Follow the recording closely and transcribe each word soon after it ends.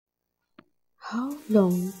How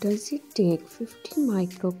long does it take 50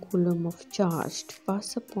 microcoulomb of charge to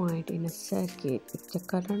pass a point in a circuit if the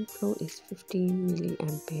current flow is 15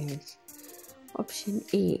 milliamperes? Option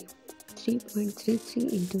A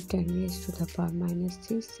 3.33 into 10 raised to the power minus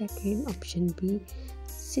 3 second. Option B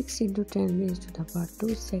 6 into 10 raised to the power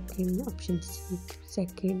 2 second. Option C 2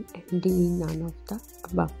 second, and D none of the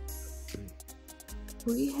above.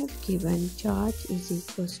 We have given charge is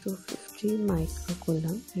equals to 50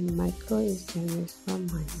 microcoulomb and micro is 10 raised to the power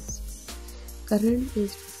minus 6. Current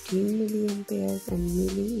is 15 milliamperes and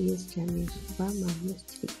milli is 10 raised to the power minus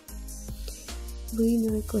 3. We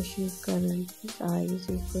know equation of current is I is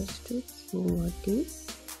equals to Q over T.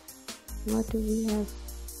 What do we have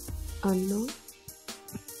unknown?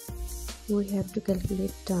 We have to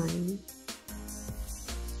calculate time.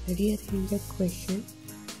 Rearrange the question.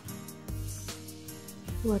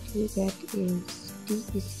 What we get is T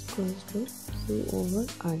is equals to Q over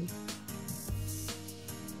I.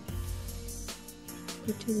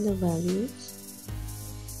 Put in the values.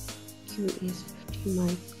 Q is 50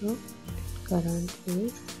 micro. Current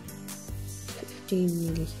is 15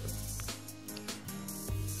 milli.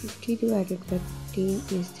 50 divided by 15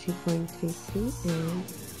 is 3.33 and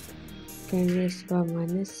 10 raised to the power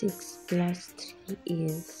minus 6 plus 3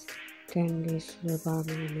 is 10 raised to the power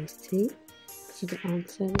minus 3. So the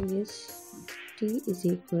answer is T is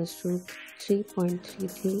equals to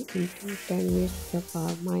 3.33 into 10 raised to the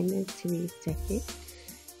power minus 3 second,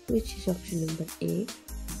 which is option number A,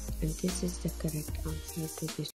 and this is the correct answer to this.